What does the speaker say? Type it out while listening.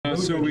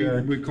so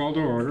we called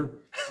to order.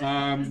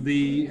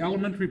 The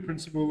elementary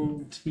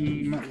principal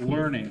team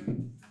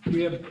learning.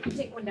 We have,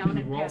 Take one down and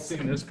we've all pass.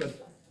 seen this,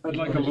 but I'd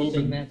like a little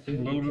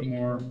bit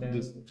more.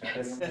 Like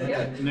I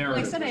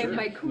said, I have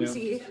my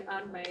koozie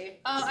on my.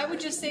 I would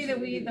just say that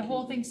the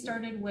whole thing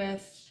started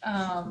with,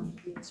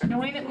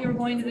 knowing that we were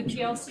going to the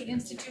PLC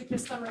Institute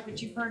this summer,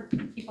 which you've heard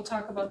people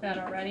talk about that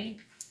already.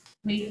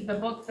 The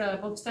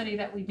book study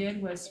that we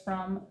did was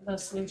from the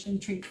Solution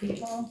Tree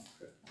people,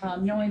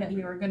 knowing that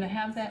we were gonna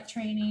have that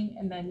training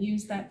and then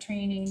use that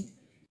training.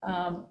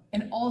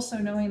 And also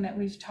knowing that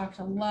we've talked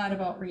a lot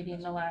about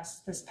reading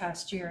this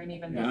past year and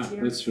even this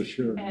year. That's for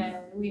sure. And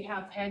we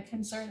have had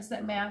concerns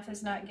that math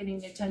is not getting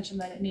the attention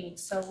that it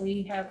needs. So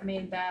we have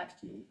made that,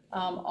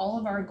 all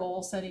of our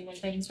goal setting and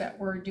things that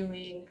we're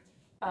doing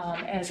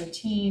as a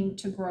team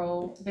to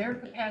grow their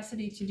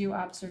capacity to do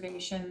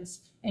observations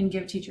and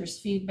give teachers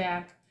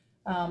feedback,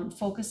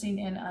 focusing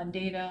in on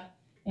data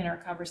in our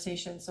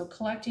conversations. So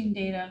collecting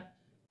data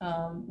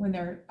when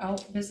they're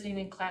out visiting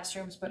in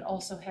classrooms, but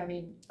also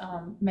having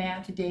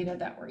math data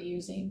that we're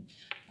using.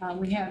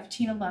 We have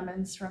Tina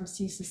Lemons from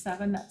CESA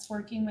 7 that's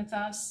working with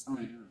us.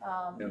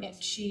 And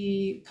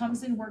she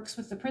comes and works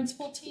with the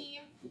principal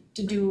team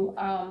to do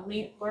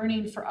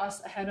learning for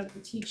us ahead of the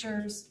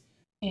teachers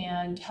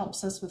and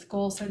helps us with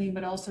goal setting,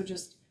 but also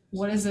just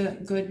what does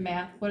good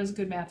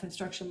math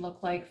instruction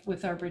look like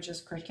with our Bridges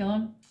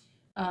curriculum.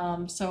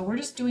 So we're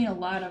just doing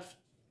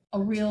a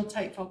real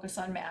tight focus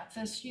on math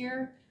this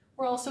year.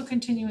 We're also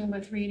continuing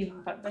with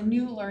reading, but the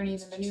new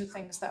learning and the new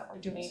things that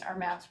we're doing are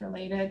math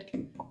related.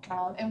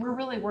 And we're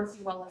really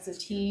working well as a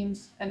team,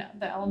 and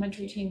the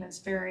elementary team is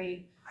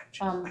very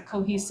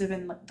cohesive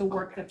in the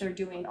work that they're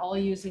doing, all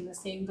using the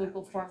same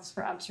Google Forms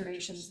for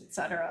observations, et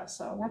cetera.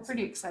 So we're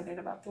pretty excited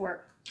about the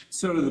work.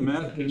 So do the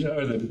math,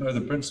 are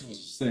the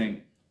principals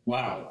saying,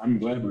 wow, I'm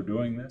glad we're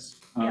doing this?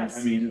 Yes.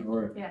 I mean,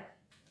 or, Yeah.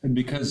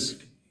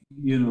 because,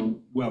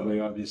 well, they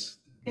obviously,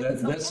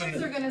 that's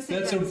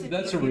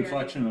a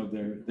reflection of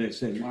they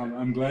say, well,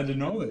 I'm glad to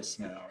know this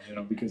now,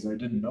 because I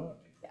didn't know it.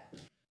 Yeah.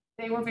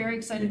 They were very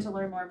excited to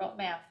learn more about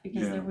math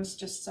because there was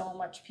just so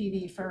much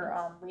PD for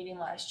reading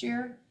last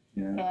year.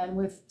 Yeah. And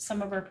with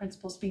some of our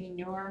principals being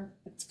newer,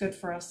 it's good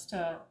for us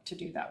to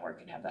do that work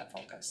and have that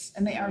focus.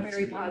 And they are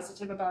very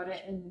positive about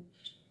it. And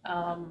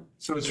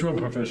so it's real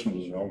professional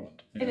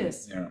development. It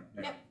is. Yeah.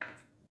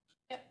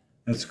 Yep.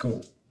 That's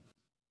cool.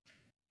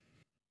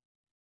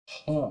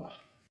 Huh.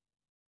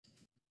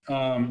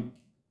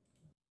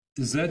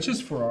 Is that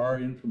just for our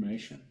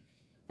information?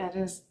 that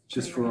is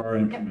Just great. for our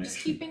information? Yep, just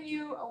keeping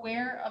you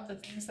aware of the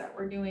things that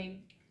we're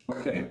doing.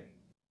 Okay.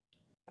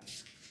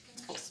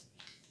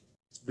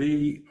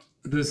 The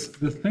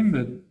thing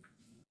that,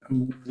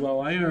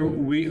 well, are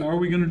we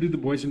going to do the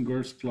Boys and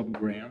Girls Club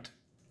grant?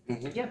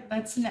 Yep,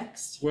 that's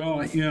next.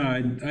 Well,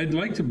 yeah, I'd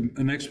like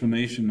an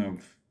explanation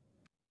of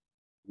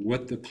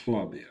what the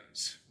club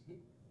is.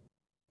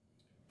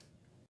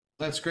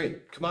 That's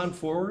great. Come on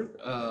forward.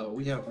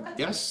 We have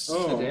guests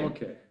Oh, today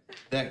okay.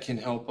 that can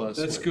help us.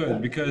 That's with good,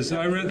 that. because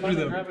I read through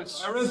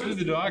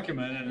the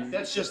document, and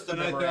That's just the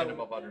and I thought- memorandum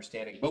of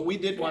understanding. But we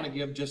did want to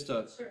give just a,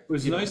 it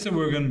was nice that we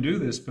were going to do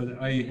this, but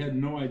I had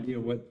no idea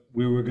what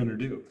we were going to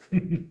do.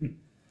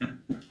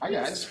 hi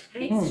guys.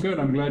 Oh, good,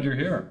 I'm glad you're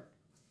here.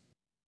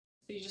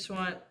 So you just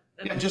want?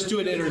 Yeah, just do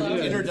an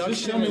introduction.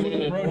 Just tell me what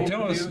the and pro- then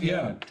tell us, overview.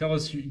 yeah, tell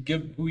us,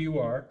 give who you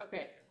are.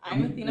 Okay,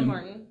 I'm Athena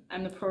Martin.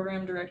 I'm the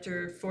program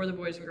director for the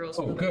Boys and Girls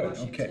Oh, Club good, of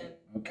Washington. okay,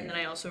 okay. And then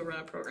I also run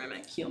a program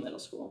at Kiel Middle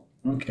School.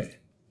 Okay.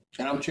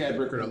 And I'm Chad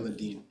Rickard, I'm the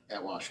dean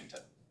at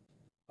Washington.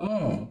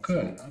 Oh,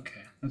 good,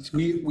 okay, that's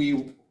good.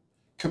 We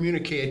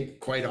communicate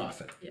quite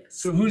often. Yes.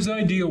 So whose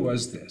idea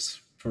was this,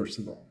 first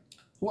of all?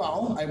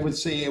 Well, I would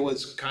say it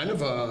was kind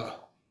of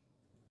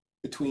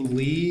between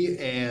Lee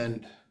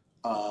and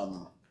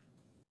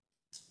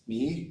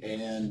me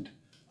and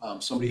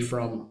somebody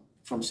from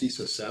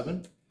CESA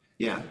 7.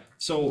 Yeah,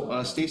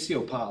 so Stacy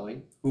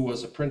O'Polly, who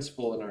was a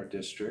principal in our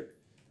district,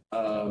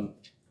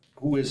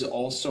 who is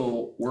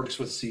also works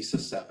with CESA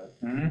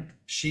 7.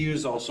 She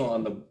is also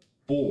on the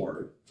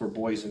board for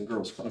Boys and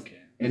Girls Club. Okay.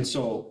 And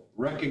so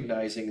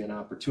recognizing an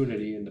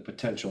opportunity and the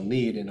potential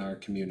need in our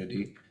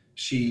community,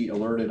 she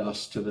alerted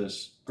us to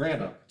this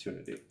grant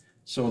opportunity.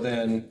 So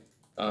then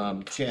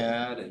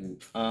Chad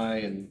and I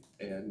and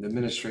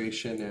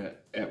administration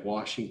at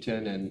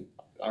Washington and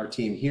our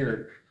team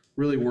here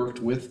really worked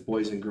with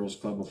Boys and Girls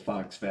Club of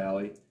Fox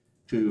Valley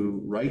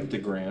to write the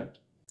grant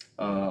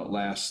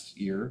last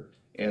year.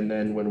 And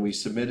then when we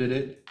submitted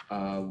it,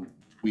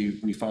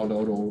 we found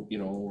out,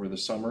 over the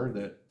summer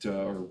that,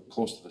 or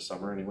close to the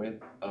summer anyway,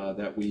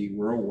 that we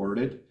were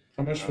awarded.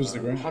 How much was the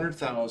grant?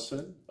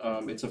 100,000.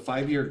 It's a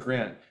 5-year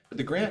grant, but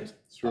the grant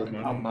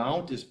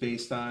amount is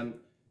based on,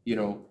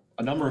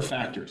 a number of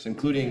factors,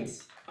 including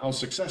how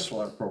successful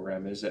our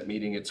program is at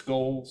meeting its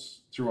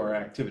goals through our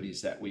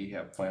activities that we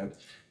have planned.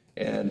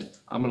 And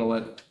I'm going to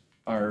let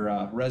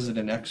our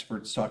resident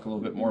experts talk a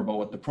little bit more about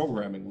what the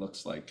programming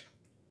looks like.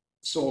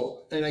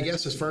 So, and I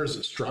guess as far as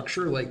the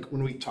structure, like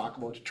when we talk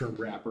about the term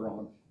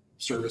wraparound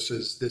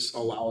services, this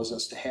allows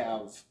us to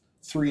have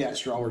 3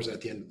 extra hours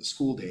at the end of the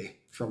school day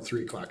from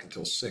 3 o'clock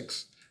until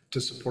 6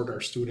 to support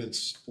our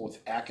students both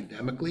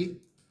academically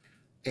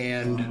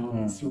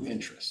and through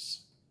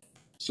interests.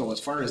 So as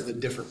far as the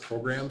different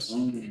programs,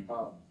 you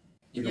know,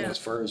 Yeah. as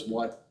far as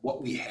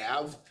what we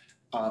have,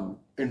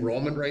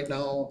 enrollment right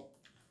now,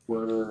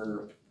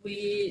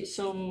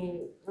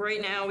 So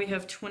right now we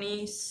have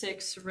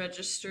 26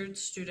 registered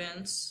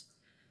students.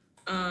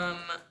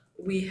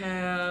 We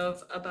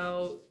have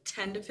about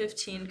 10 to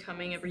 15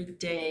 coming every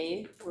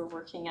day. We're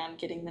working on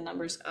getting the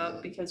numbers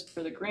up because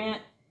for the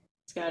grant,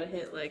 it's gotta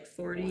hit like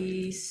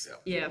 40,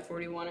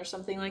 41 or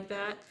something like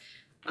that.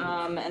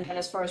 And then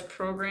as far as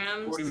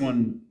programs,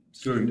 41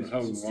 during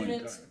how long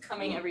students time?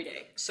 coming every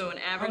day. So an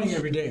Coming average,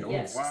 every day, oh,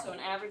 yes, wow. so an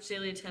average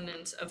daily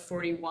attendance of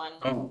 41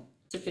 Oh,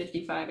 to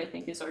 55, I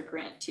think is our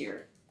grant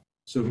tier.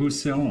 so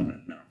who's selling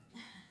it now?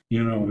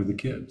 You know, with the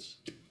kids?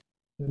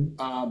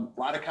 a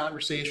lot of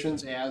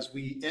conversations as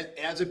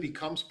it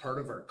becomes part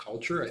of our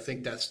culture. I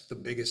think that's the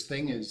biggest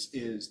thing is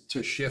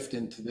to shift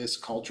into this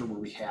culture where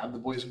we have the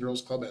Boys and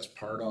Girls Club as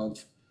part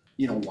of,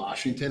 you know,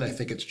 Washington. I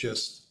think it's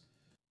just,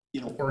 you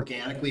know,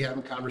 organically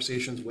having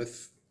conversations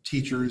with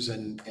teachers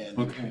and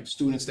Okay.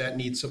 students that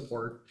need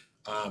support.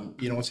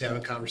 You know, it's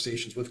having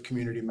conversations with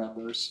community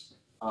members.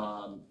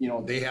 You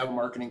know, they have a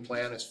marketing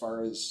plan as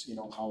far as, you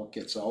know, how it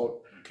gets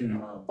out. Okay.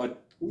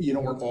 But, you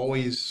know,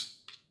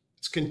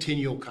 it's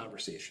continual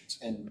conversations.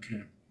 And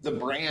Okay. their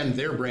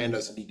brand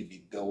doesn't need to be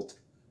built,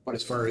 but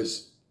as far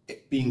as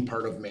it being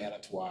part of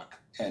Manitowoc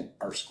and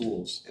our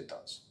schools, it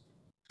does.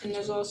 And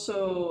there's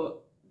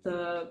also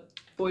the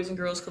Boys and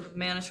Girls Club of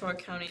Manitowoc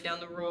County down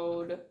the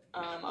road,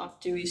 off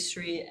Dewey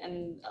Street,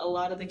 and a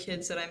lot of the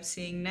kids that I'm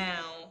seeing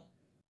now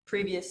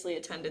previously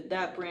attended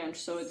that branch,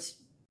 so it's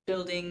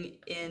building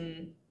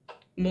in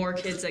more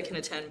kids that can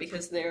attend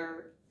because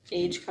their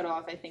age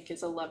cutoff, I think,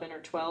 is 11 or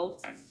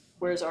 12,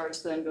 whereas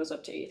ours then goes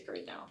up to 8th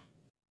grade now.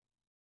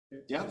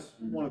 Yeah.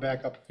 Want to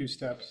back up a few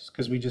steps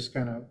because we just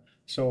kind of,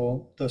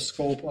 so the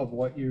scope of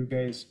what you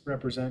guys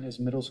represent is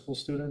middle school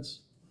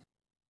students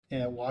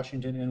at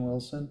Washington and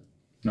Wilson.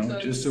 No, So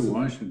just to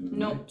Washington. right?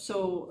 Nope,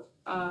 so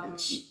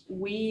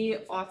we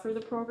offer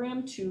the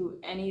program to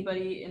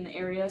anybody in the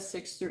area,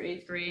 6th through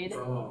 8th grade.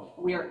 Oh.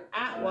 We are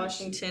at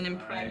Washington and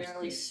I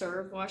primarily see.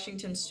 serve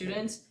Washington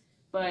students,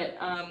 but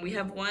we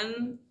have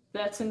one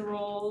that's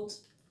enrolled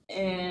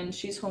and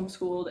she's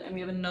homeschooled, and we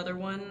have another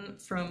one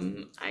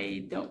from,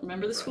 I don't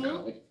remember the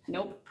school.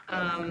 Nope,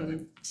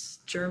 it's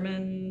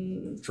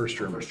German, First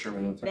term.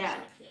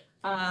 that.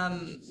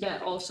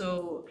 That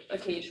also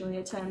occasionally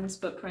attends,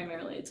 but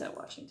primarily it's at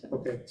Washington.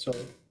 Okay, so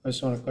I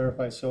just want to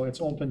clarify, so it's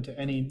open to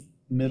any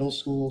middle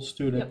school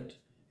student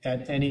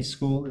at any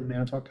school in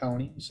Manitowoc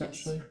County,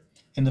 essentially?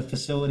 And the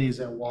facility is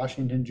at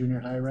Washington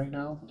Junior High right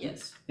now?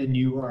 Yes, And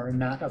you are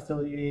not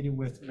affiliated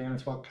with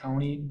Manitowoc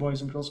County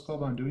Boys and Girls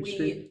Club on Dewey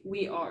Street?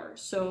 we are,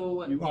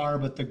 so. You are,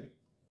 but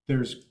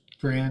there's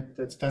grant,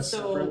 that's So,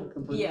 separate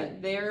completely? yeah,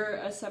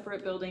 they're a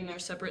separate building, they're a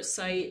separate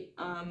site.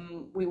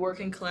 We work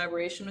in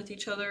collaboration with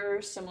each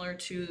other, similar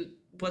to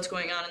what's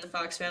going on in the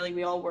Fox Valley.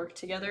 We all work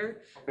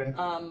together. Okay.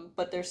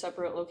 But they're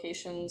separate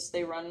locations,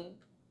 they run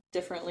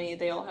differently,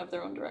 they all have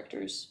their own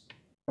directors.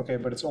 Okay,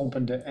 but it's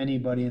open to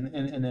anybody,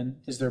 and then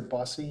is there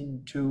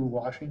busing to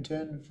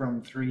Washington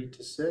from 3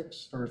 to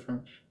 6, or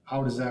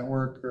how does that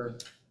work, or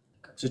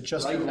is it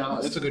just? Right now,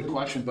 that's a good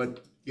question,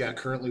 but yeah,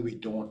 currently we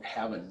don't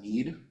have a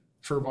need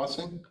for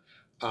busing.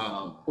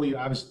 Well,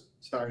 I was,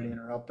 sorry to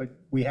interrupt, but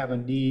we have a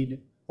need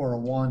or a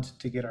want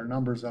to get our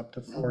numbers up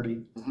to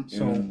 40,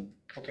 so,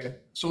 okay.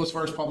 So as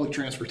far as public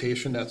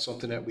transportation, that's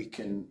something that we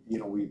can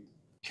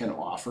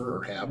offer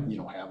or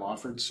have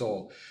offered.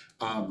 So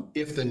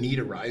if the need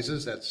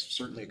arises, that's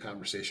certainly a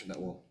conversation that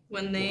we'll.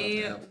 When We'll they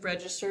have to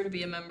register to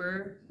be a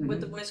member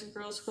with the Boys and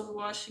Girls Club of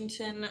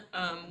Washington,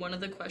 one of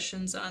the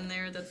questions on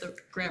there that the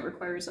grant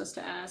requires us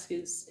to ask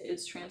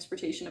is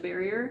transportation a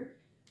barrier?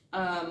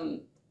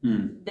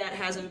 That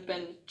hasn't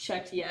been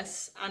checked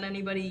yes on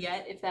anybody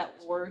yet. If that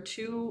were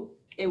to,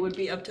 it would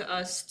be up to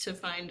us to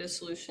find a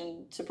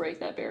solution to break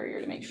that barrier,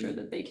 to make sure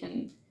that they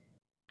can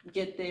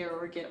get there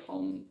or get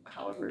home,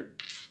 however.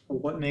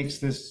 What makes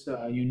this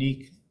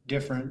unique,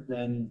 different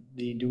than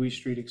the Dewey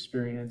Street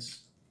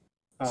experience?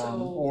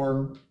 So-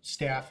 Or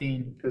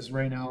staffing, because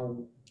right now,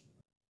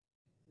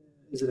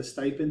 is it a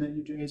stipend that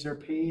you guys are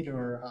paid,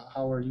 or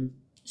how are you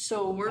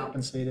So we're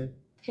compensated?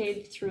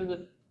 paid through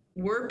the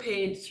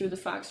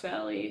Fox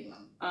Valley.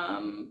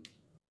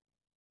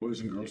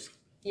 Boys and girls?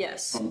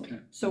 Yes. Okay.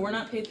 So we're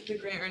not paid through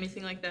the grant or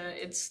anything like that.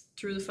 It's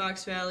through the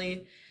Fox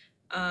Valley.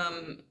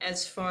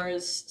 As far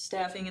as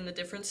staffing and the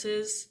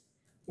differences,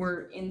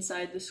 we're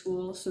inside the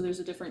school, so there's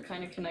a different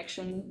kind of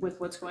connection with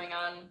what's going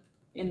on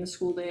in the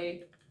school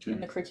day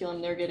and the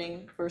curriculum they're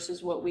getting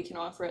versus what we can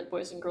offer at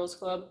Boys and Girls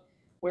Club.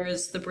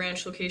 Whereas the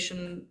branch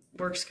location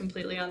works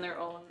completely on their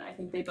own. I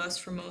think they bus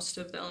for most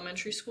of the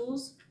elementary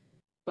schools,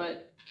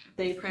 but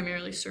they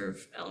primarily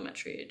serve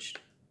elementary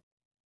aged.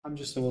 I'm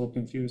just a little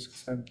confused,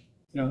 because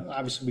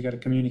obviously we got to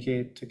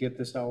communicate to get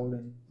this out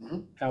and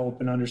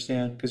help and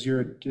understand, because you're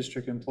a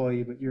district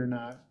employee, but you're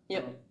not.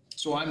 Yep.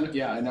 So I'm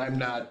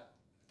not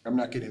I'm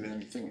not getting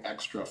anything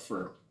extra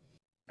for,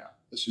 yeah,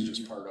 this is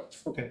just part of.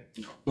 Okay.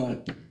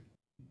 But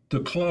the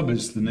club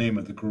is the name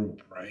of the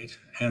group, right?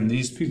 And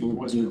these people,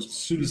 the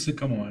students that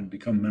come on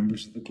become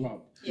members of the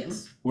club.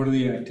 Yes. What are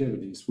the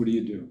activities? What do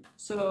you do?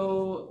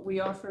 So we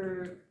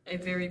offer a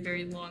very,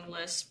 very long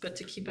list, but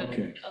to keep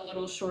Okay. it a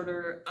little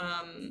shorter,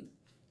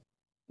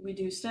 we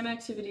do STEM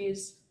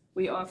activities.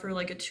 We offer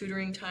like a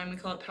tutoring time, we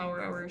call it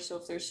power hour. So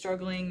if they're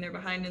struggling, they're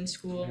behind in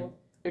school,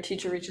 their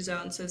teacher reaches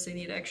out and says they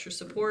need extra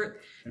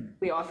support.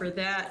 We offer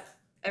that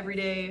every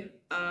day.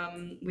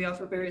 We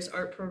offer various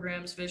art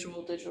programs,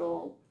 visual,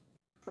 digital,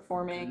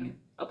 performing,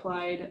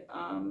 applied.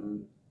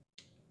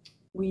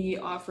 We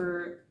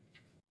offer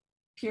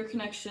peer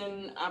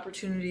connection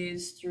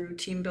opportunities through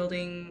team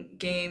building,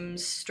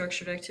 games,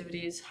 structured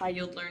activities, high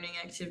yield learning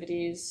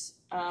activities,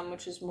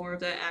 which is more of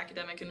that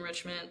academic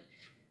enrichment.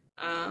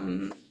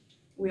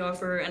 We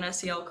offer an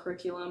SEL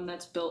curriculum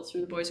that's built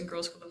through the Boys and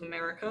Girls Club of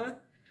America.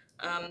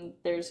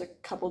 There's a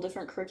couple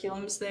different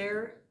curriculums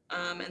there,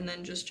 and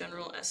then just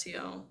general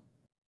SEL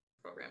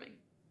programming.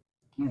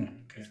 Oh,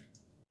 okay.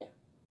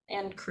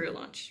 And career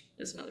launch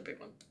is another big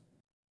one.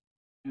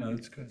 Yeah,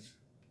 that's good.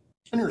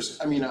 And there's,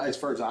 I mean, as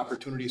far as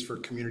opportunities for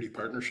community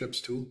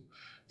partnerships too,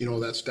 you know,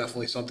 that's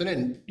definitely something.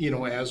 And, you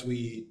know, as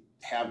we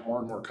have more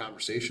and more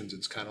conversations,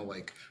 it's kind of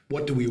like,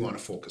 what do we want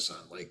to focus on?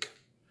 Like,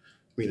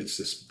 I mean, it's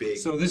this big.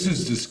 So this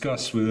is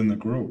discussed within the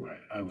group,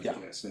 I would Yeah.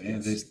 guess.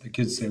 And the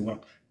kids say,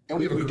 well, And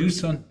we have a we do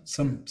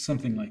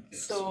something like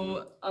this.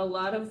 So a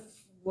lot of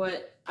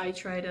what I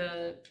try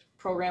to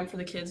program for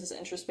the kids is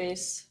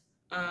interest-based.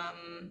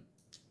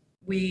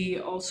 We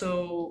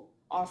also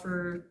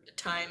offer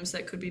times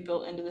that could be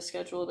built into the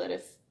schedule that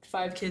if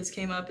 5 kids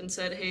came up and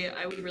said, hey,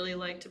 I would really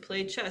like to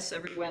play chess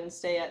every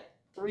Wednesday at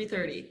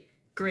 3:30.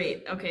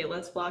 Great, okay,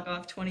 let's block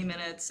off 20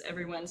 minutes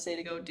every Wednesday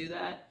to go do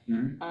that.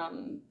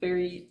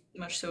 Very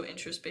much so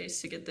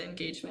interest-based to get the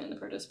engagement and the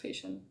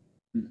participation.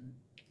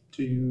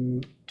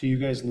 Do you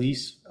guys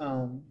lease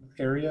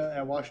area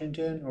at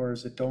Washington, or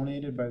is it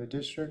donated by the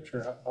district,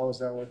 or how is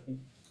that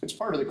working? It's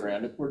part of the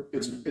grant.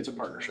 It's a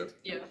partnership.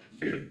 Yeah.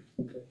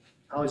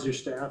 How is your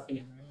staff?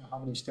 How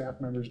many staff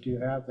members do you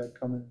have that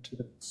come into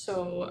the?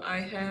 So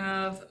I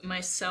have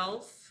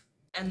myself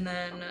and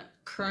then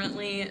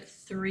currently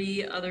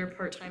 3 other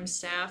part-time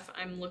staff.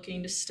 I'm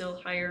looking to still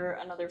hire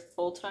another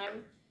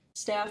full-time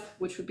staff,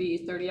 which would be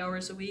 30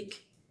 hours a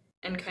week,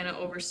 and kind of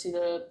oversee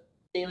the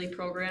daily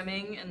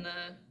programming and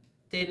the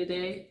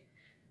day-to-day.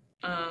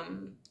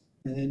 And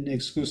then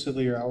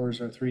exclusively your hours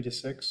are 3 to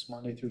 6,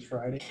 Monday through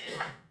Friday?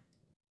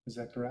 Is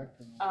that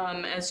correct? Or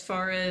no? As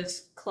far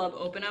as club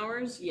open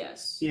hours,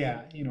 yes.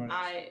 Yeah, you know,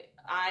 I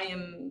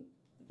am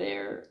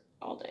there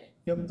all day.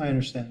 yep, I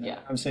understand that. Yeah.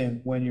 I'm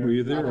saying when Were you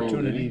your there all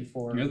opportunity day?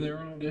 for You're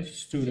there all day?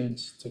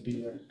 students to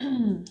be there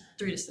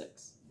 3 to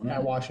 6.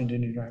 at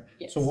Washington Junior High.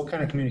 Yes. So what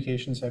kind of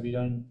communications have you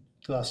done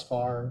thus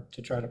far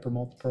to try to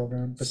promote the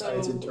program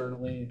besides So-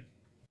 internally?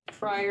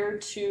 Prior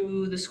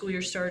to the school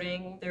year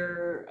starting,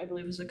 there, I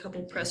believe, was a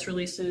couple press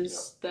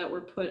releases that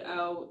were put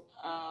out,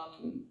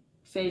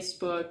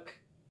 Facebook,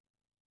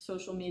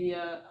 social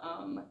media.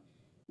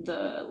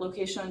 The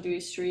location on Dewey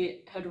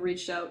Street had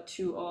reached out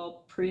to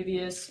all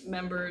previous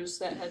members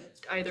that had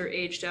either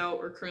aged out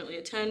or currently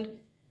attend,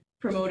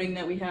 promoting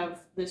that we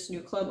have this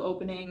new club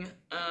opening.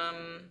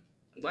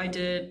 I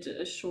did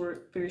a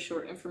very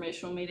short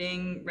informational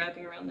meeting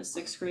wrapping around the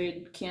 6th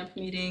grade camp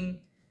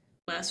meeting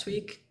last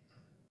week.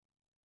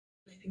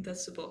 I think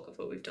that's the bulk of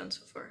what we've done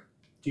so far.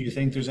 Do you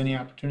think there's any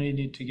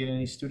opportunity to get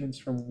any students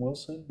from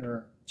Wilson,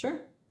 or, Sure.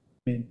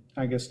 I mean,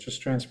 I guess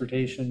just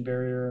transportation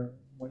barrier,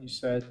 what you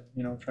said,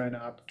 you know, trying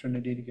an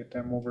opportunity to get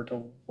them over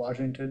to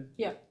Washington?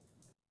 Yeah.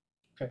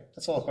 Okay,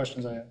 that's all the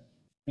questions I have.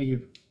 Thank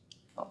you.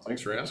 Oh,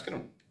 thanks for asking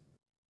them.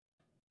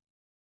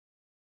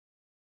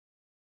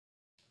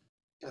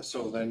 Yeah,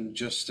 so then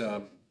just,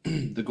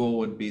 the goal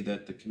would be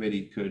that the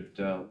committee could,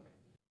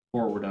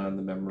 forward on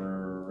the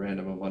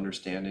memorandum of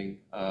understanding,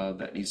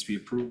 that needs to be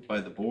approved by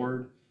the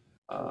board.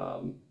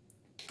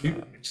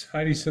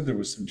 Heidi said there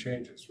was some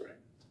changes, right?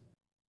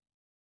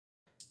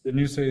 Didn't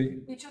you say?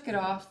 We took it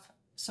off,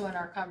 so in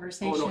our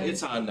conversation. Oh, no,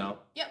 it's on now.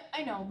 Yep,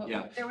 I know,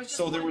 Yeah. but there was just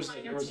So there one was,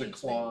 minor there was a change that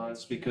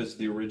clause we- because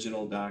the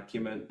original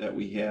document that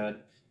we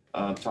had,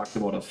 talked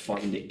about a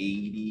fund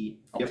 80.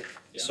 Yep.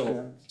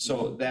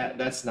 So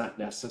that's not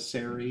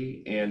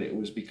necessary, and it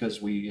was because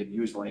we had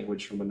used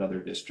language from another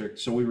district,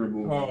 so we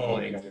removed the Oh,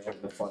 language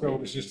from the fund. So it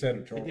was just It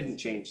editorial. didn't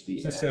change the.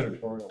 Just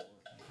editorial.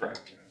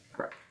 Correct,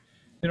 correct.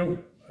 You know,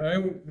 I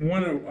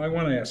want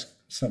to ask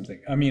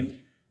something. I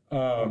mean,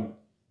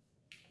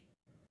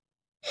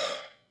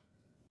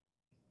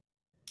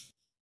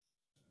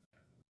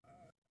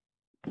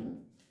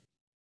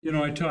 you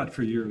know, I taught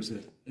for years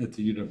at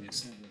the UW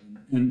Center,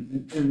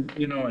 and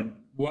you know, and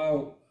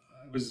while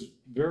I was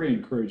very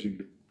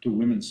encouraging to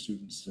women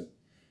students to,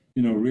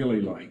 you know,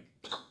 really like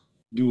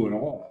do it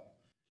all.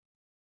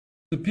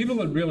 The people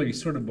that really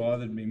sort of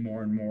bothered me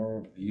more and more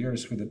over the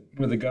years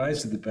were the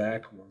guys at the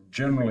back who were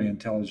generally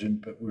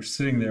intelligent, but were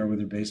sitting there with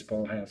their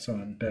baseball hats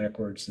on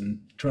backwards and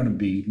trying to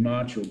be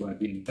macho by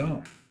being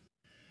dumb.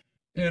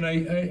 And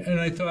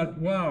I thought,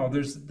 wow,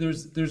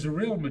 there's a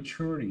real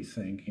maturity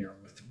thing here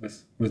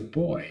with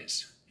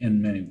boys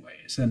in many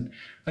ways. And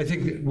I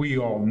think that we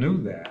all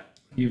knew that.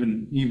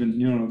 Even,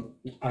 you know,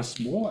 us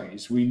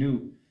boys, we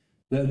knew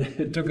that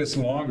it took us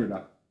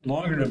longer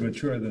to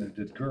mature than it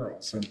did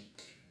girls. And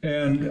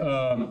then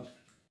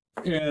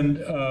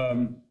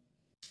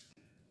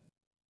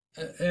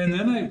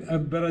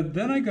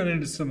I got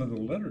into some of the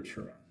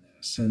literature on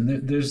this, and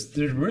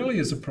there really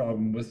is a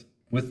problem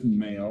with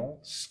male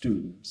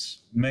students,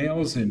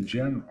 males in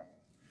general,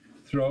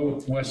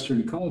 throughout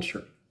Western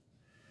culture.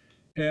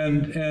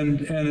 And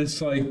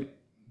it's like,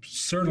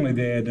 certainly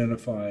they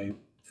identify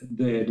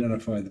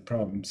the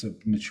problems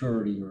of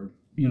maturity, or,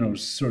 you know,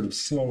 sort of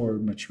slower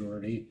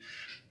maturity,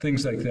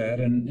 things like that.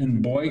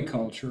 And boy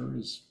culture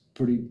is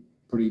pretty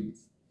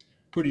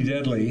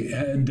deadly,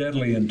 and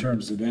deadly in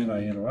terms of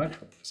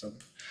anti-intellectualism.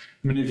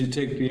 I mean, if you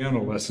take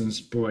piano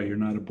lessons, boy, you're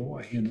not a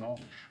boy, you know.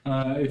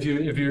 If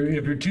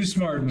you're too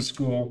smart in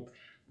school,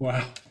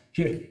 wow,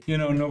 you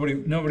know,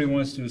 nobody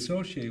wants to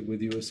associate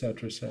with you, et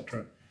cetera, et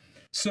cetera.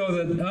 So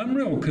that I'm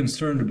real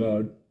concerned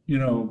about, you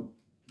know,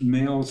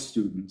 male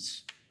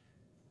students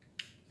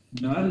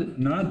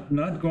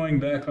not going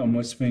back on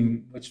what's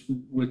being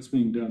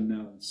done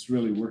now. It's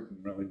really working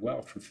really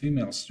well for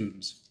female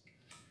students,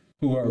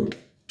 who are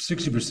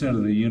 60%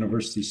 of the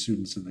university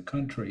students in the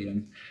country,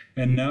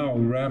 and now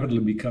rapidly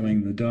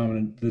becoming the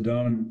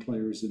dominant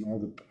players in all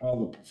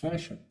the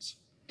professions.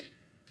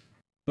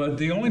 But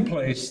the only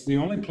place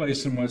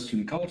in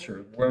Western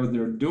culture where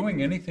they're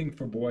doing anything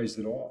for boys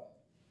at all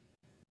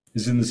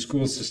is in the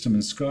school system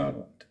in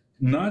Scotland.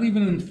 Not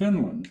even in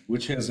Finland,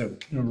 which has a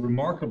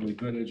remarkably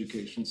good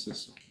education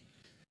system.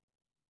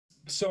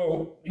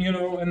 So, you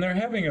know, and they're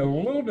having a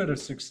little bit of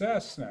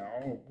success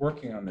now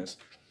working on this.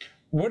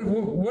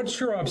 What's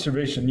your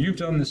observation? You've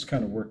done this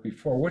kind of work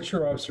before. What's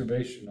your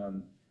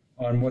observation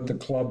on what the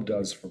club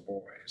does for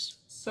boys?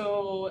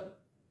 So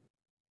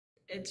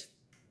it's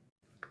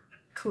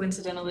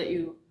coincidental that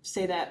you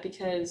say that,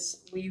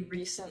 because we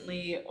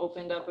recently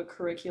opened up a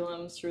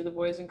curriculum through the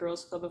Boys and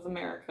Girls Club of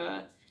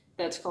America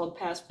that's called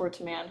Passport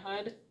to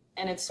Manhood,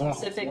 and it's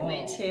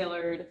specifically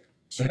tailored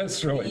to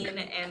teen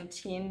and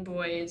teen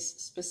boys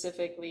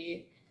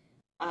specifically,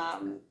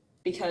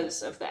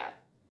 because of that.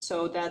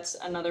 So that's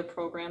another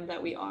program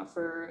that we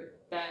offer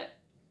that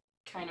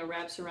kind of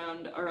wraps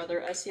around our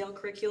other SEL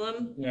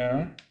curriculum.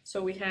 Yeah.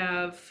 So we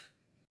have,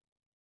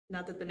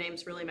 not that the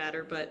names really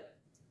matter, but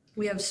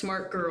we have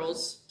Smart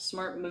Girls,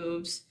 Smart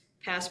Moves,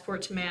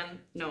 Passport to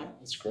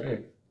That's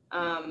great.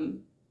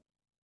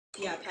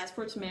 Yeah,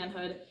 Passport to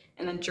Manhood,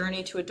 and then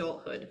Journey to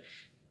Adulthood.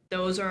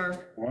 Those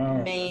are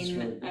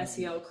main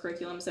SEL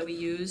curriculums that we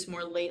use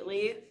more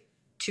lately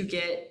to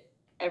get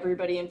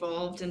everybody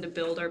involved and to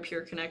build our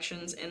peer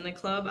connections in the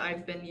club.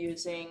 I've been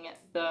using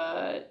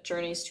the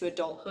Journeys to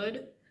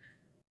Adulthood.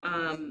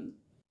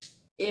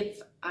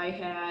 If I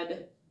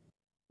had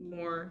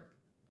more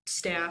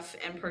staff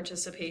and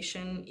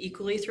participation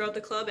equally throughout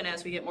the club, and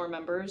as we get more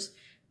members,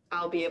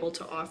 I'll be able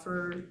to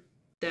offer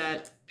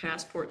that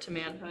Passport to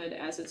Manhood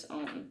as its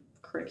own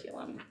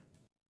curriculum.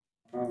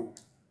 Wow.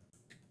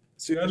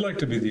 See, I'd like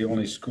to be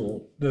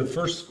the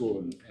first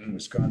school in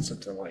Wisconsin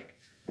to, like,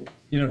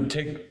 you know,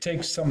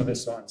 take some of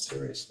this on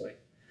seriously,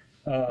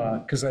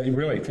 because I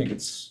really think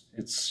it's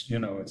you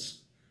know,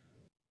 it's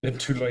been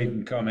too late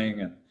in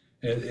coming, and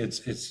it's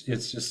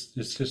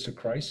just a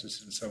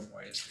crisis in some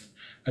ways.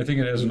 I think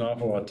it has an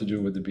awful lot to do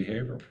with the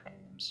behavioral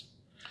problems.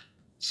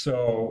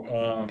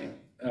 So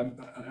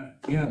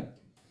yeah.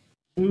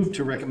 Move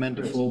to recommend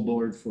a full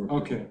board for.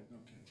 Okay.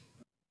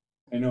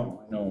 I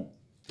know.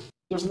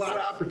 There's a lot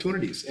of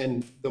opportunities,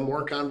 and the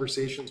more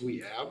conversations we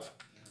have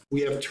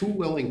 2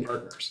 willing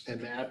partners,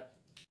 and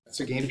that's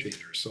a game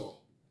changer. So,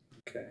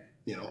 Okay.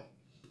 you know,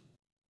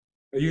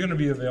 Are you going to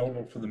be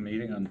available for the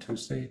meeting on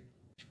Tuesday?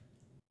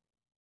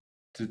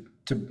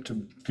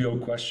 To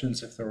field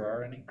questions if there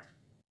are any?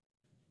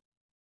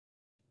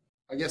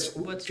 I guess,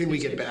 What's can we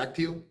Tuesday? get back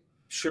to you?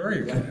 Sure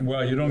you can.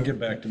 Well, you don't get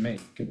back to me.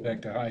 Get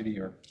back to Heidi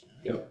or.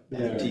 On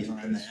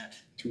that.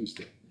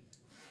 Tuesday.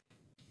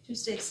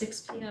 Tuesday,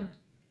 6 p.m.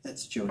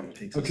 That's Jody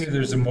takes. Okay,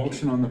 there's a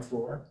motion on the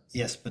floor.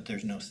 Yes, but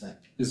there's no second.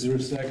 Is there a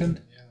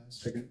second? Yeah,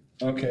 second.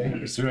 Okay,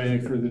 is there any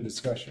further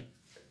discussion?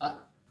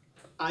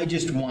 I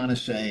just want to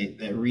say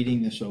that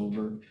reading this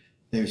over,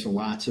 there's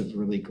lots of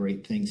really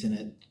great things in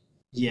it.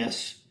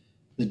 Yes,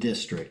 the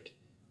district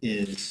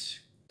is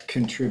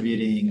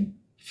contributing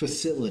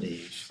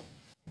facilities,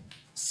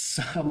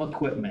 some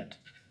equipment,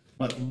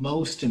 but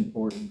most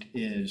important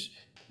is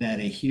that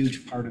a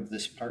huge part of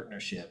this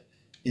partnership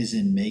is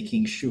in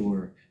making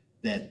sure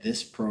that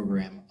this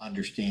program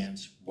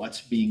understands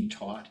what's being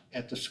taught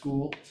at the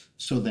school,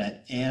 so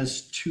that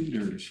as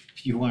tutors,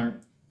 you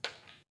aren't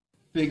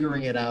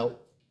figuring it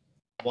out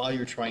while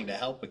you're trying to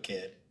help a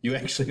kid. You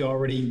actually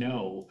already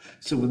know.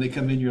 So when they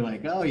come in, you're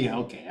like, oh yeah,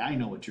 okay, I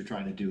know what you're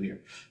trying to do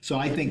here. So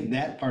I think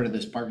that part of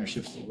this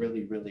partnership will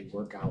really, really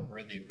work out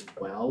really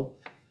well.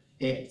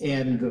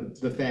 And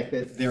the fact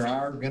that there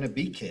are gonna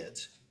be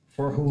kids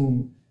for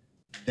whom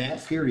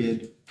that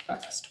period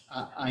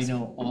I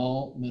know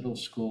all middle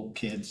school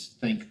kids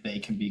think they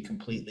can be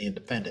completely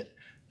independent,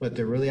 but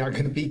there really are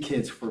going to be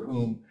kids for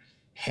whom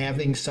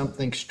having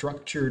something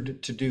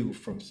structured to do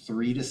from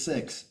 3 to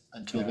 6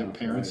 until their Yeah,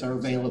 parents right, are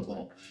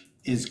available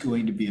is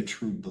going to be a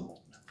true boon.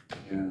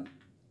 Yeah,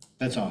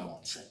 That's all I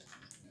want to say.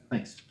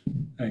 Thanks.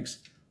 thanks.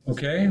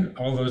 Okay,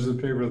 all those in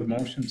favor of the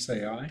motion,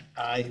 say aye.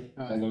 I,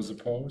 All those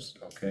opposed?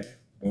 Okay,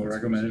 will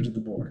recommend it to the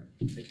board.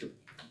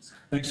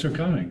 Thanks for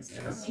coming.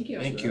 Thank you.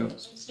 Thank you.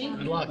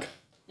 good luck.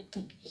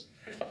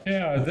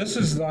 Yeah, this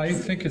is, I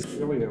think it's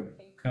really a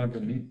kind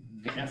of a neat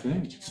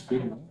thing. It's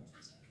good.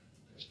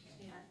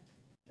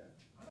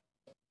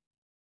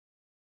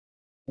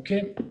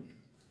 Okay,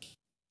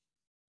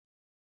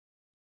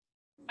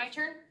 My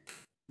turn?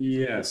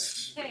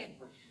 yes. Okay.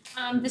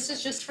 This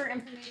is just for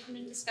information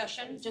and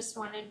discussion. Just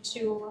wanted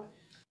to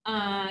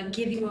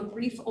give you a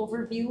brief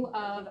overview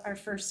of our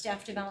first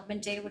staff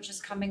development day, which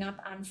is coming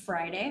up on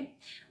Friday.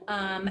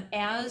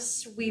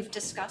 As we've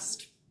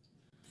discussed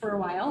for a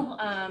while,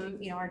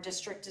 our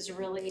district is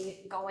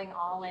really going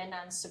all in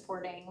on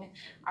supporting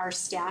our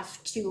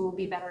staff to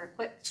be better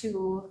equipped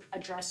to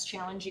address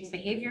challenging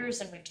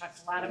behaviors. And we've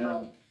talked a lot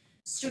about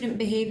student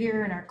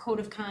behavior and our code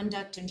of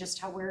conduct and just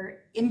how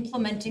we're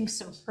implementing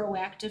some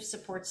proactive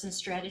supports and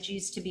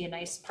strategies to be a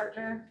nice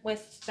partner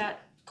with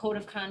that code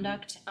of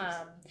conduct,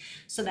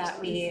 so that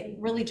we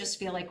really just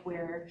feel like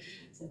we're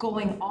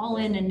going all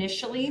in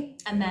initially.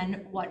 And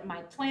then what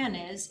my plan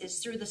is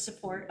through the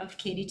support of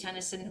Katie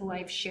Tennyson, who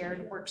I've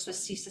shared works with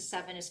CISA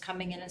 7, is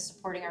coming in and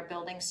supporting our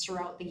buildings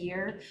throughout the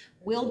year.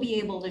 We'll be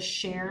able to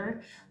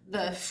share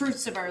the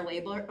fruits of our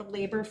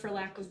labor, for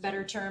lack of a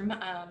better term,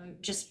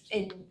 just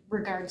in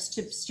regards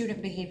to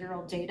student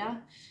behavioral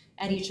data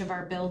at each of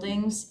our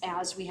buildings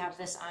as we have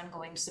this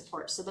ongoing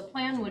support. So the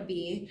plan would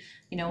be,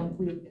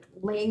 we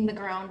laying the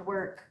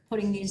groundwork,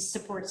 putting these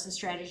supports and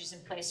strategies in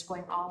place,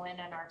 going all in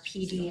on our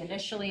PD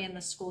initially in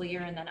the school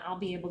year, and then I'll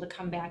be able to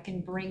come back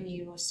and bring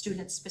you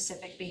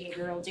student-specific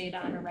behavioral data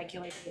on a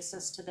regular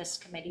basis to this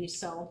committee,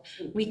 so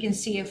we can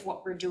see if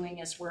what we're doing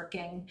is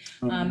working,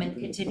 and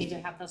continue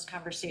to have those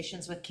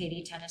conversations with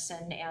Katie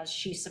Tennyson as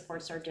she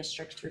supports our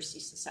district through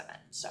CISA 7.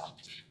 So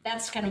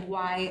that's kind of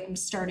why I'm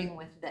starting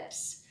with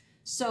this.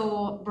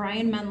 So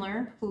Brian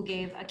Mendler, who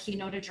gave a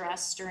keynote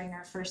address during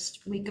our first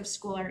week of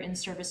school, our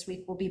in-service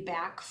week, will be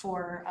back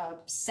for a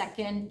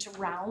second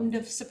round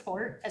of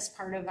support as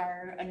part of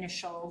our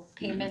initial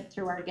payment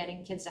through our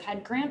Getting Kids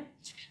Ahead grant.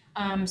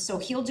 So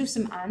he'll do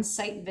some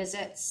on-site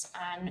visits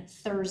on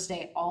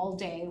Thursday all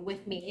day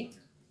with me.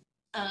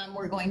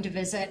 We're going to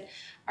visit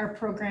our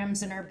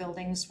programs in our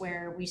buildings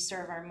where we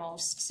serve our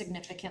most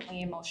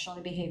significantly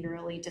emotionally,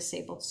 behaviorally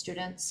disabled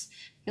students.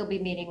 He'll be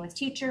meeting with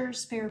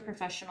teachers,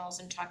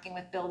 paraprofessionals, and talking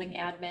with building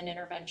admin,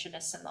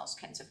 interventionists, and those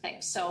kinds of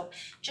things. So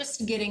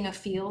just getting a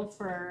feel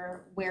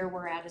for where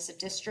we're at as a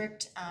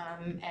district,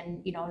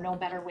 and no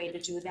better way to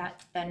do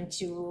that than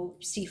to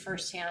see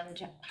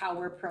firsthand how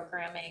we're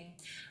programming,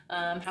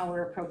 how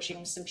we're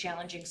approaching some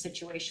challenging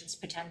situations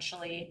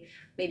potentially,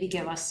 maybe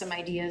give us some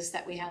ideas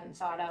that we hadn't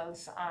thought of,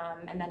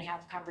 and then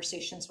have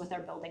conversations with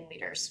our building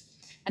leaders.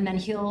 And then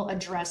he'll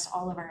address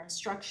all of our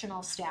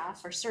instructional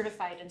staff, or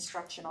certified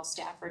instructional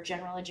staff, or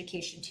general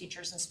education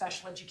teachers and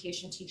special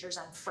education teachers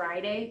on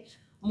Friday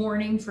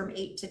morning from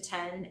 8 to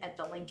 10 at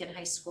the Lincoln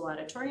High School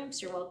auditorium.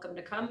 So you're welcome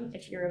to come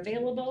if you're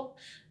available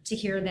to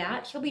hear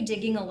that. He'll be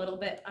digging a little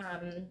bit,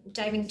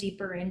 diving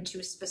deeper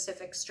into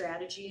specific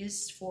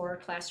strategies for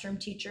classroom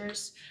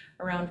teachers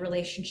around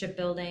relationship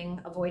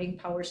building, avoiding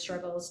power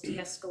struggles,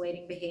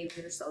 de-escalating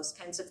behaviors, those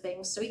kinds of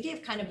things. So he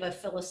gave kind of a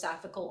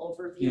philosophical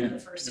overview the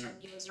first time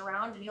he was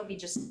around, and he'll be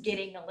just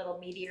getting a little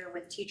meatier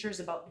with teachers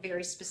about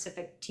very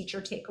specific teacher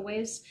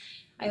takeaways.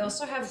 I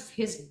also have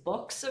his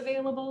books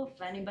available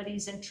if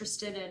anybody's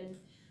interested in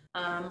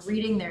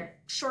reading. Their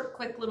short,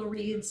 quick little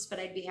reads, but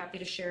I'd be happy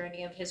to share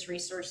any of his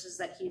resources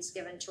that he's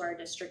given to our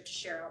district to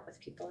share out with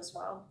people as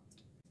well.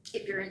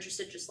 If you're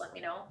interested, just let me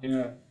know.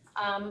 Yeah.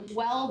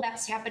 Well,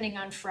 that's happening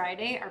on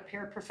Friday. Our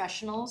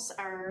paraprofessionals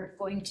are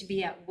going to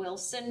be at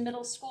Wilson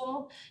Middle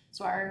School.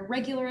 So our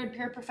regular ed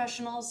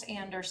paraprofessionals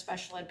and our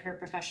special ed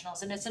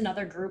paraprofessionals. And it's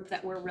another group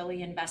that we're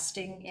really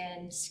investing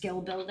in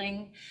skill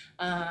building,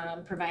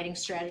 providing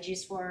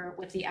strategies for,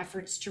 with the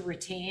efforts to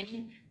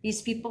retain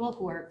these people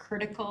who are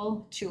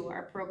critical to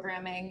our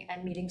programming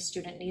and meeting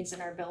student needs in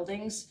our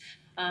buildings.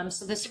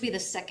 So this will be the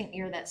second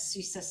year that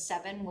CISA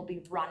 7 will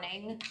be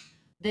running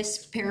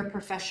this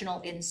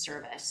paraprofessional in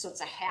service. So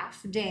it's a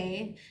half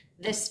day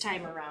this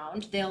time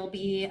around. They'll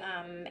be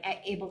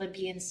able to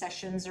be in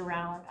sessions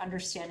around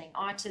understanding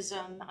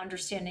autism,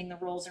 understanding the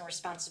roles and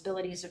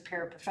responsibilities of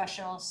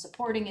paraprofessionals,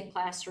 supporting in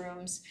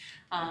classrooms,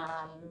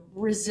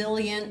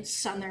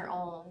 resilience on their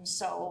own.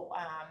 So,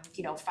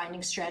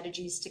 finding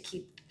strategies to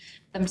keep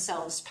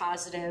themselves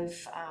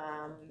positive,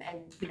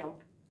 and,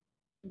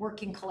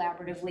 working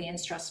collaboratively in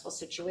stressful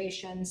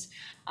situations.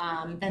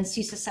 Then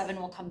CISA 7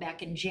 will come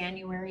back in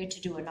January to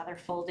do another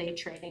full day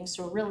training.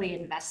 So we're really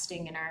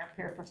investing in our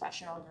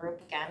paraprofessional group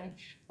again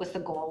with the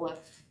goal of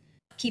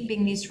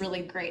keeping these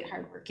really great,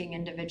 hardworking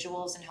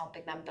individuals and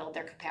helping them build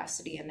their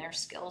capacity and their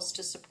skills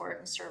to support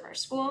and serve our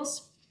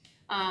schools.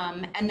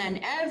 And then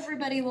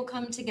everybody will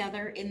come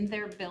together in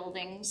their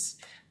buildings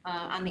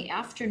on the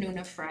afternoon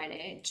of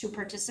Friday to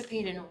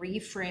participate in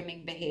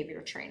reframing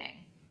behavior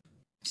training.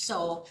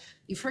 So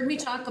you've heard me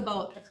talk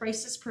about the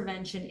Crisis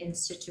Prevention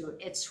Institute.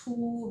 It's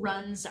who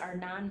runs our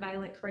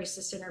nonviolent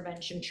crisis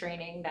intervention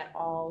training that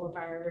all of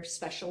our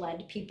special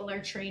ed people are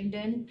trained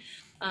in.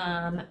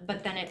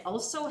 But then it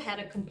also had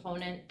a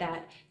component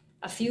that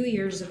a few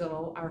years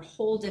ago, our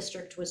whole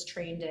district was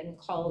trained in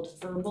called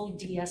verbal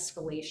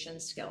de-escalation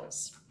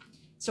skills.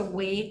 It's a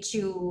way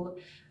to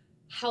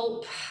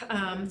help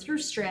through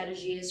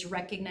strategies,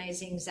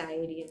 recognize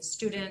anxiety in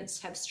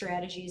students, have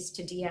strategies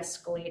to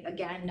de-escalate.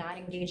 Again, not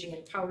engaging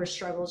in power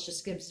struggles,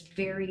 just gives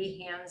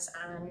very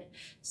hands-on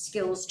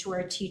skills to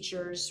our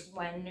teachers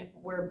when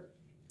we're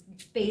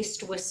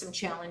faced with some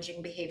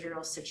challenging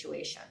behavioral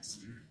situations.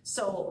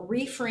 So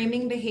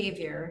reframing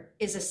behavior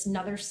is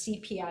another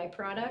CPI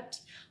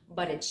product,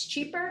 but it's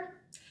cheaper.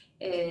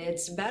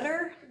 It's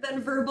better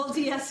than verbal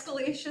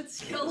de-escalation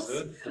skills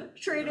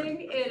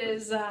training. It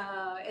is,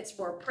 it's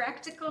more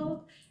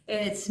practical.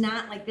 It's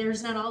not like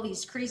there's not all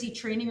these crazy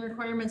training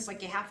requirements,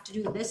 like you have to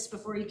do this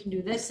before you can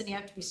do this and you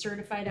have to be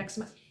certified X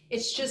month.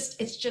 It's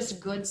just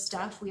good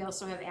stuff. We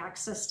also have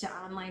access to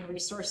online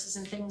resources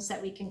and things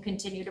that we can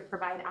continue to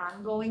provide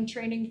ongoing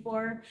training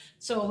for.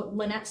 So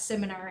Lynette's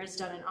seminar has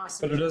done an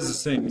awesome But it does job. the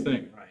same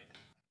thing, right?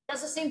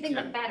 Does the same thing,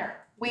 but better,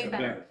 way Yeah,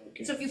 better.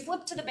 okay. So if you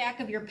flip to the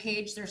back of your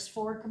page, there's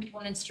 4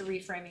 components to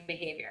reframing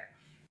behavior.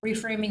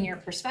 Reframing your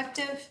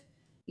perspective,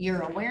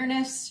 your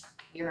awareness,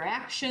 your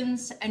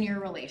actions, and your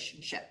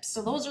relationships.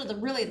 So those are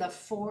really the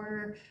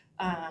 4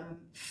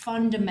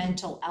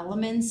 fundamental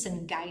elements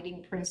and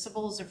guiding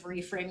principles of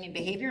reframing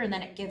behavior, and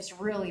then it gives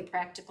really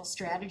practical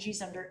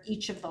strategies under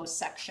each of those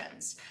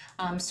sections.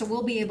 So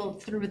we'll be able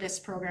through this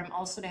program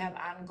also to have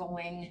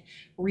ongoing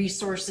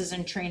resources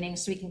and training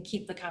so we can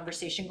keep the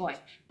conversation going.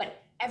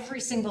 But every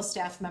single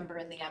staff member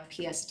in the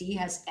MPSD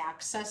has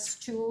access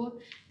to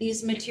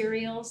these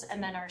materials,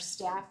 and then our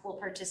staff will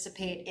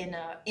participate in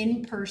a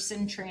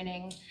in-person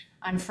training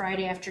on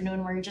Friday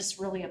afternoon where you're just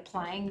really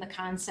applying the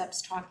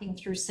concepts, talking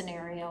through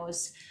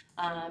scenarios,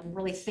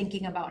 really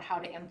thinking about how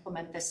to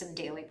implement this in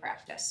daily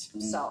practice.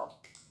 So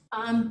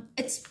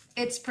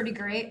it's pretty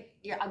great.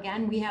 Yeah,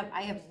 again,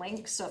 I have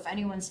links, so if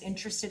anyone's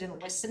interested in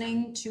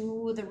listening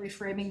to the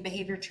reframing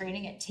behavior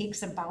training, it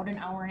takes about an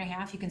hour and a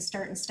half. You can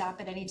start and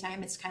stop at any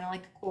time. It's kind of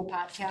like a cool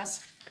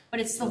podcast, but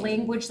it's the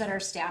language that our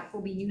staff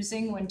will be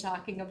using when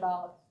talking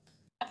about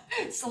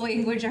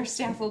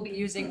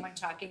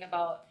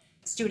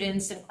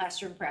students and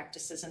classroom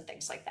practices and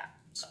things like that.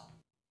 So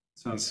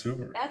Sounds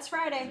super. that's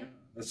Friday.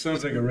 That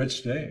sounds like a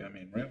rich day. I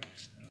mean, really.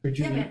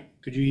 Yeah.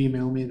 Could you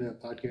email me the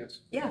podcast?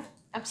 Yeah,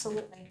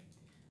 absolutely.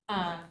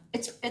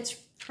 It's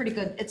pretty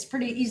good. It's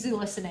pretty easy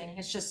listening.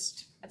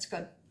 It's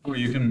good. Oh,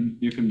 you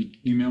can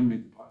email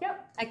me.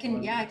 Yep, I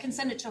can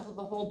send it to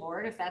the whole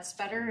board if that's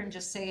better and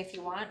just say if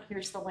you want,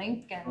 here's the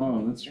link and.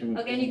 Oh, that's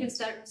really. Again, you can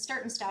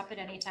start and stop at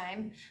any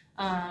time.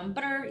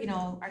 But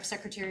our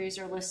secretaries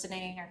are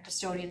listening, our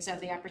custodians have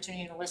the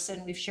opportunity to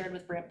listen. We've shared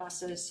with Brant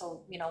buses,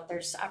 so,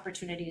 there's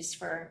opportunities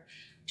for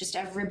just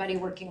everybody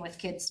working with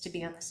kids to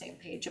be on the same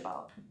page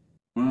about.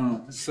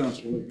 Wow, this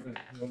sounds really good.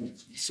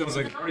 It sounds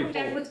like a I'll pretty be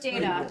back full, with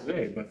data. pretty full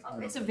day,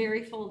 but. It's a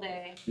very full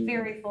day,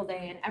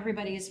 and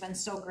everybody has been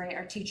so great.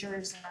 Our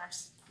teachers and our,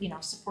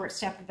 support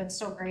staff have been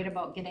so great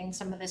about getting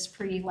some of this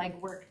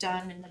pre-legwork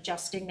done and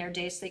adjusting their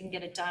days so they can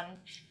get it done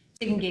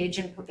to engage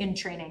in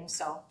training.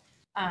 So,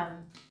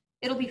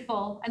 it'll be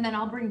full, and then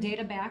I'll bring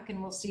data back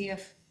and we'll see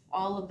if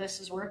all of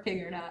this is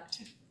working or not.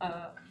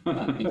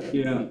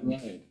 Yeah,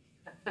 right.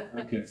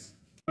 Okay.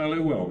 Well, it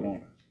will,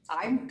 won't it?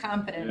 I'm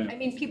confident. Yeah. I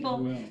mean,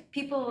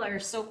 people are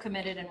so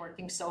committed and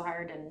working so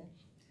hard,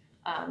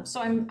 and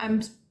so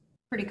I'm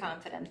pretty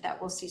confident that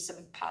we'll see some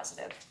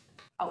positive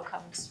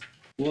outcomes.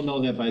 We'll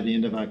know that by the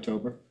end of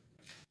October.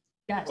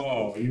 Yes.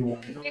 Oh, you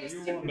won't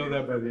know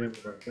that by the end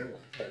of October.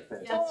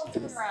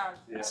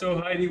 Yes. So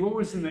Heidi, what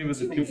was the name of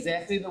the two?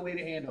 Exactly the way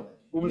to handle it.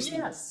 What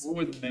Yes.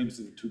 were the names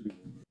of the 2 people?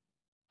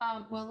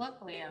 Well,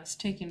 luckily I was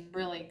taking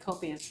really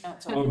copious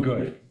notes. Oh,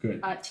 good.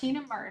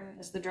 Tina Martin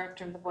is the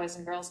director of the Boys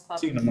and Girls Club.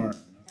 Tina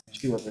Martin.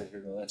 She wasn't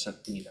here though, that's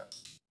Athena.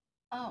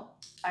 Oh,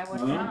 I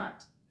was Huh?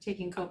 not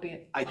taking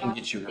copious. I can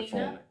get you her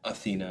phone.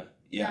 Athena,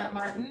 yeah.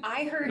 Martin?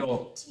 I heard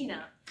No.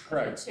 Tina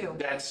Correct. too.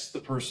 That's the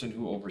person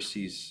who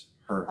oversees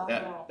her.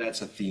 Oh.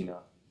 That's Athena.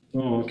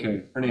 Oh,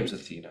 okay. Her name's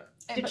Athena.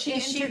 Did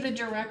she the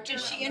director?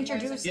 Did she of the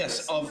Boys introduce and-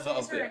 Yes, the of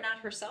supervisor the- and not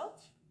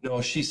herself?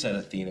 No, she said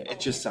Athena. It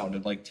just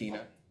sounded like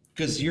Tina.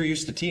 Because you're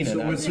used to Tina, So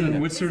not what's Athena.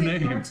 her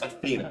name?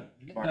 Athena.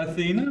 Martin.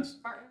 Athena?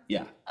 Martin?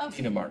 Yeah, Oh,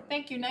 Tina Martin.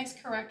 Thank you, nice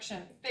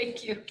correction.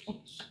 Thank you.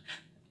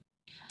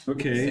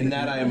 Okay. In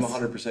that I am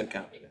 100%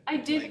 confident. I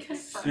did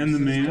confirm. And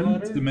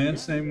the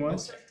man's name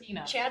was?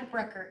 Tina. Chad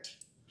Breckert.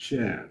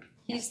 Chad.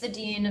 He's the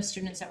Dean of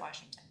Students at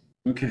Washington.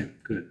 Okay,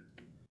 good.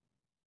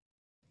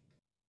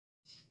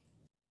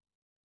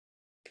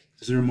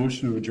 Is there a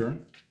motion to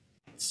adjourn?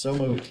 So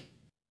moved.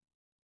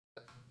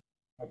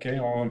 Okay,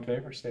 all in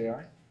favor, say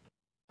aye.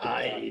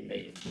 I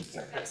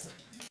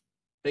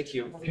Thank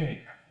you.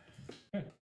 Okay,